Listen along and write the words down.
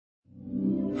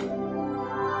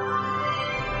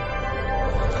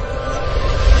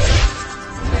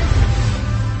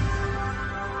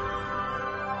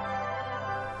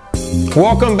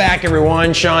Welcome back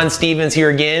everyone, Sean Stevens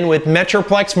here again with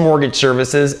Metroplex Mortgage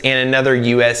Services and another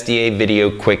USDA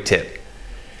video quick tip.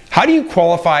 How do you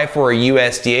qualify for a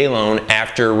USDA loan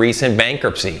after a recent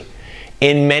bankruptcy?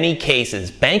 In many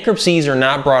cases, bankruptcies are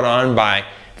not brought on by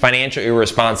financial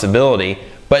irresponsibility,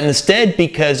 but instead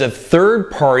because of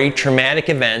third-party traumatic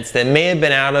events that may have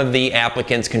been out of the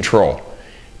applicant's control.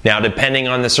 Now, depending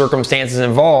on the circumstances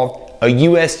involved, a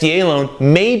USDA loan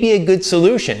may be a good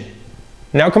solution.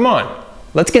 Now come on,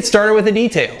 let's get started with the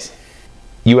details.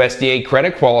 USDA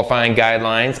credit qualifying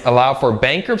guidelines allow for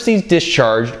bankruptcies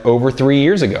discharged over 3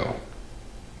 years ago.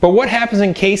 But what happens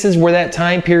in cases where that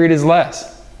time period is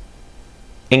less?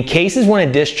 In cases when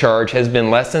a discharge has been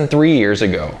less than 3 years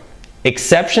ago,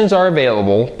 exceptions are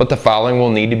available, but the following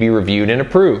will need to be reviewed and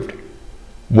approved.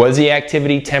 Was the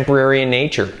activity temporary in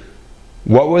nature?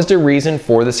 What was the reason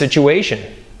for the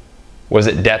situation? Was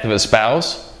it death of a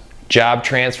spouse? Job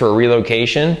transfer or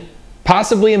relocation,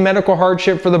 possibly a medical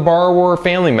hardship for the borrower or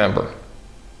family member.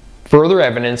 Further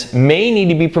evidence may need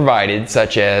to be provided,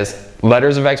 such as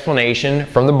letters of explanation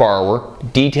from the borrower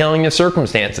detailing the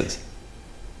circumstances.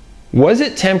 Was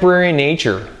it temporary in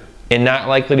nature and not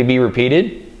likely to be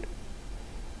repeated?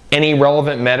 Any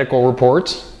relevant medical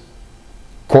reports,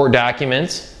 court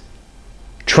documents,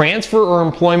 transfer or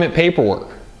employment paperwork.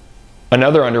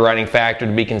 Another underwriting factor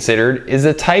to be considered is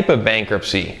the type of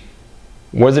bankruptcy.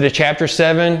 Was it a Chapter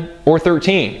 7 or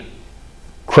 13?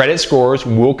 Credit scores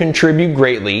will contribute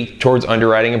greatly towards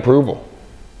underwriting approval.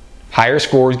 Higher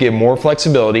scores give more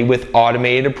flexibility with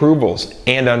automated approvals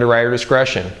and underwriter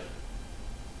discretion.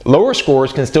 Lower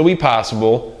scores can still be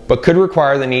possible, but could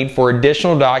require the need for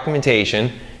additional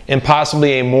documentation and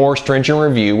possibly a more stringent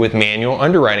review with manual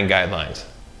underwriting guidelines.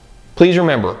 Please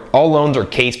remember, all loans are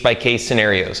case-by-case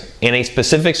scenarios, and a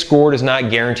specific score does not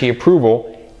guarantee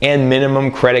approval, and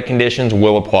minimum credit conditions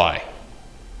will apply.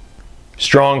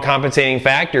 Strong compensating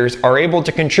factors are able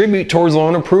to contribute towards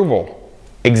loan approval.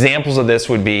 Examples of this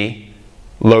would be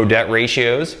low debt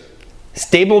ratios,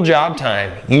 stable job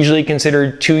time, usually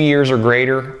considered 2 years or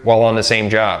greater while on the same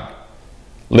job,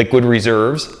 liquid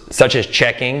reserves such as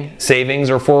checking, savings,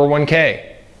 or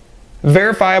 401k,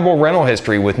 verifiable rental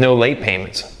history with no late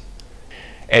payments.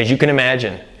 As you can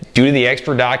imagine, due to the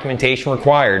extra documentation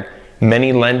required,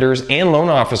 many lenders and loan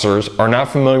officers are not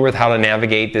familiar with how to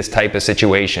navigate this type of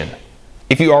situation.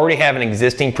 If you already have an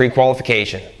existing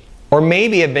pre-qualification, or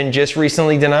maybe have been just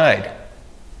recently denied,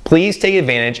 please take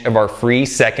advantage of our free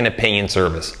second opinion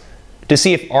service to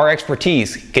see if our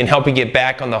expertise can help you get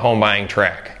back on the home buying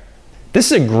track.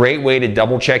 This is a great way to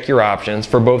double check your options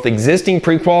for both existing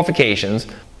pre-qualifications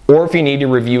or if you need to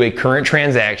review a current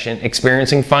transaction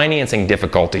experiencing financing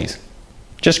difficulties.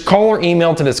 Just call or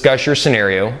email to discuss your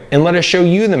scenario and let us show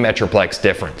you the Metroplex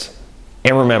difference.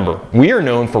 And remember, we are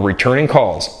known for returning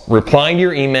calls, replying to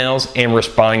your emails, and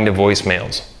responding to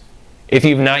voicemails. If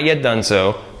you've not yet done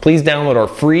so, please download our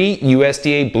free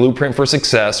USDA Blueprint for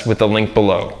Success with the link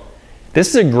below. This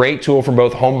is a great tool for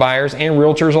both home buyers and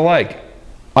realtors alike.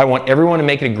 I want everyone to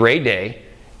make it a great day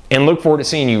and look forward to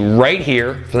seeing you right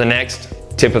here for the next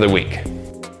tip of the week.